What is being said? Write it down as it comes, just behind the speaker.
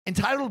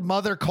Entitled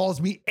mother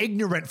calls me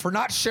ignorant for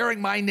not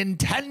sharing my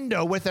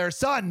Nintendo with their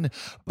son,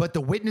 but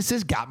the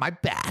witnesses got my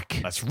back.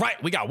 That's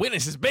right. We got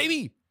witnesses,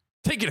 baby.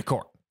 Take it to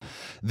court.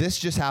 This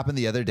just happened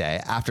the other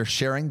day. After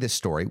sharing this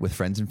story with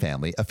friends and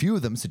family, a few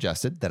of them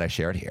suggested that I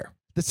share it here.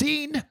 The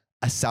scene: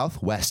 a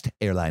Southwest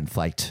airline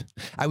flight.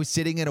 I was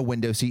sitting in a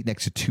window seat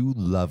next to two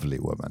lovely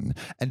women,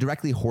 and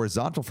directly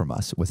horizontal from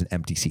us was an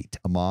empty seat,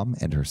 a mom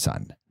and her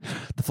son.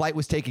 The flight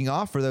was taking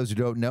off. For those who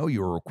don't know,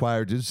 you are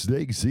required to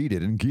stay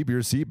seated and keep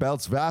your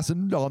seatbelts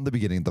fastened on the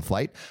beginning of the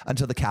flight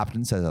until the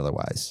captain says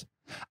otherwise.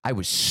 I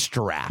was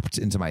strapped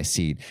into my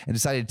seat and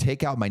decided to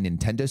take out my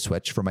Nintendo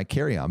Switch from my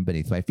carry-on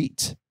beneath my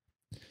feet.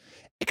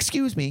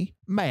 Excuse me,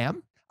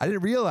 ma'am. I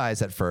didn't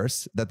realize at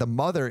first that the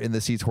mother in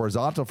the seats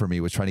horizontal from me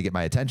was trying to get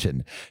my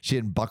attention. She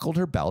had buckled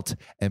her belt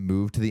and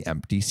moved to the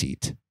empty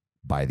seat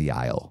by the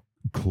aisle,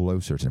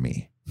 closer to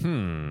me.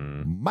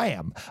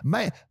 Ma'am,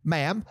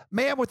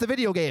 with the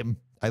video game.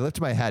 I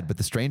lifted my head, but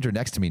the stranger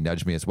next to me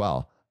nudged me as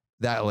well.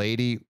 That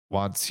lady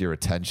wants your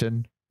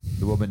attention,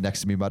 the woman next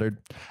to me muttered.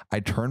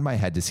 I turned my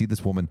head to see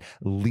this woman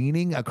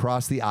leaning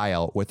across the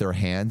aisle with her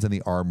hands on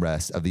the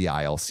armrest of the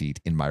aisle seat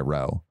in my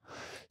row.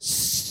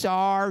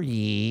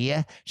 Sorry,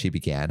 she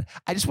began.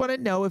 I just want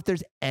to know if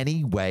there's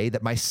any way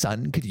that my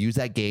son could use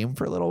that game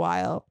for a little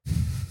while.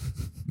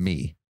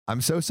 Me.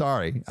 I'm so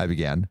sorry, I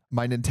began.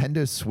 My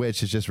Nintendo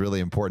Switch is just really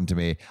important to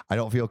me. I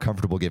don't feel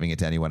comfortable giving it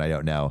to anyone I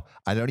don't know.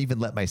 I don't even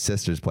let my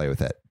sisters play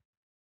with it.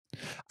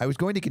 I was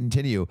going to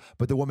continue,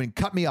 but the woman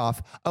cut me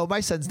off. Oh, my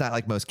son's not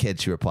like most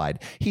kids, she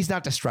replied. He's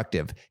not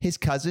destructive. His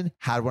cousin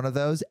had one of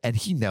those, and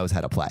he knows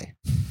how to play.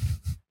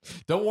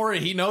 Don't worry,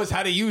 he knows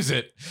how to use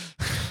it.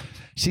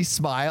 She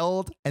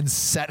smiled and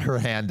set her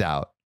hand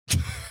out.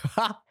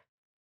 The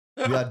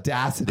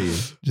audacity.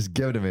 Just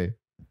give it to me.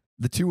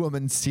 The two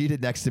women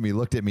seated next to me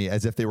looked at me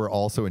as if they were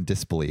also in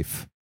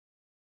disbelief.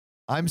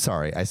 I'm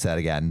sorry, I said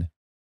again.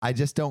 I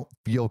just don't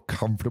feel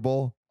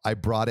comfortable. I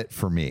brought it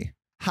for me.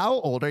 How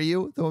old are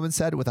you? The woman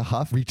said with a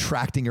huff,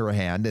 retracting her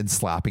hand and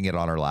slapping it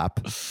on her lap.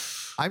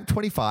 I'm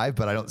 25,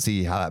 but I don't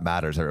see how that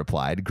matters, I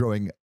replied,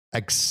 growing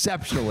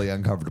exceptionally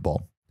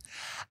uncomfortable.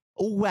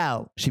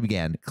 Well, she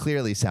began,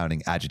 clearly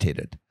sounding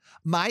agitated.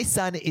 My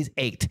son is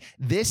 8.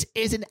 This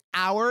is an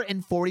hour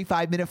and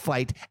 45-minute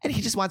flight, and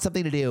he just wants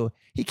something to do.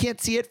 He can't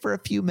see it for a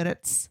few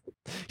minutes.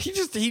 He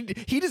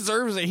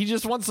deserves it. He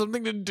just wants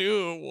something to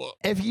do.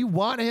 If you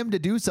want him to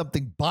do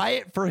something, buy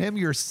it for him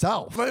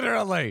yourself.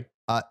 Literally.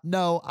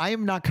 No, I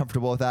am not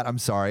comfortable with that. I'm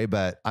sorry,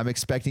 but I'm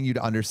expecting you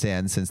to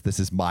understand since this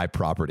is my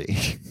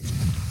property.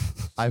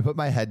 I put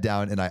my head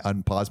down and I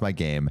unpaused my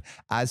game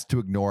as to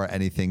ignore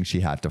anything she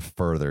had to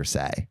further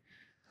say.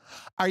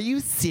 Are you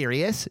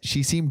serious?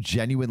 She seemed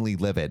genuinely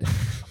livid.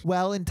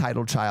 Well,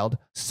 entitled child,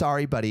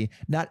 sorry, buddy.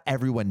 Not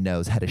everyone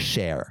knows how to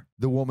share,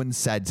 the woman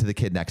said to the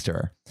kid next to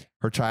her.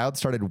 Her child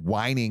started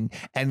whining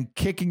and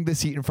kicking the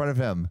seat in front of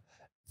him.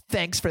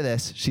 Thanks for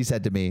this, she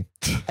said to me.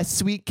 A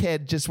sweet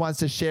kid just wants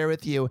to share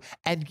with you,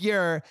 and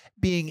you're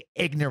being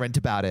ignorant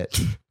about it.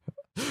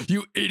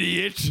 You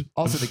idiot.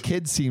 Also, the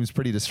kid seems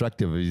pretty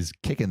destructive. He's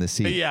kicking the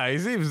seat. Yeah, he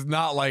seems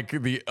not like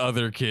the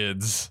other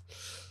kids.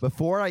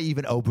 Before I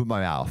even opened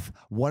my mouth,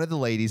 one of the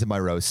ladies in my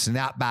row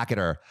snapped back at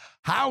her.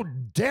 How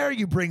dare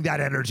you bring that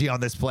energy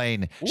on this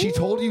plane? She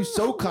told you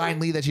so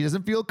kindly that she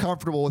doesn't feel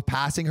comfortable with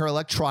passing her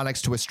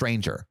electronics to a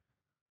stranger.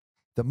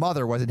 The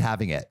mother wasn't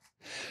having it.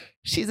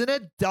 She's an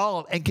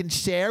adult and can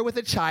share with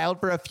a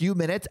child for a few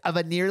minutes of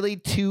a nearly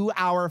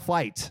 2-hour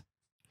flight.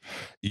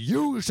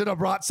 You should have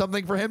brought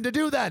something for him to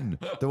do then,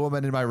 the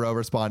woman in my row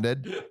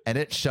responded, and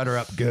it shut her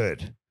up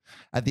good.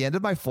 At the end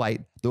of my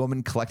flight, the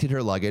woman collected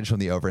her luggage from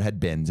the overhead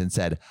bins and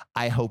said,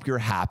 I hope you're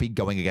happy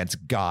going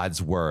against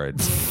God's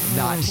words,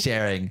 not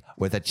sharing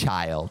with a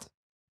child.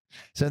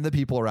 Some of the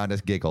people around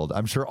us giggled.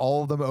 I'm sure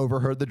all of them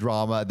overheard the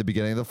drama at the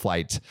beginning of the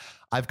flight.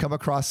 I've come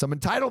across some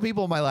entitled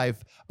people in my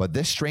life, but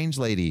this strange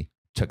lady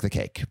took the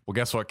cake. Well,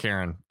 guess what,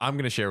 Karen? I'm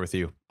going to share with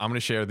you. I'm going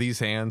to share these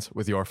hands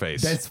with your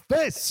face. This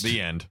fist.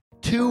 The end.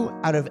 2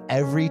 out of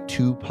every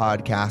 2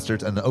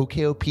 podcasters on the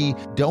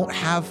OKOP don't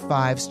have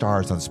 5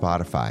 stars on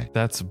Spotify.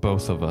 That's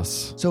both of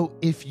us. So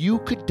if you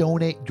could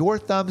donate your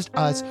thumbs to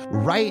us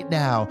right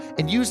now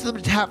and use them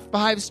to tap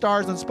 5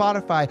 stars on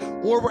Spotify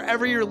or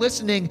wherever you're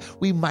listening,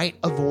 we might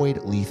avoid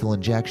lethal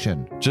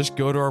injection. Just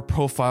go to our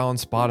profile on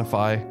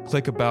Spotify,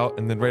 click about,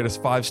 and then rate us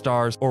 5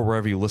 stars or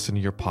wherever you listen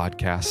to your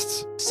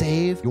podcasts.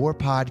 Save your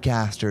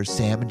podcasters,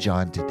 Sam and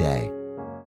John, today.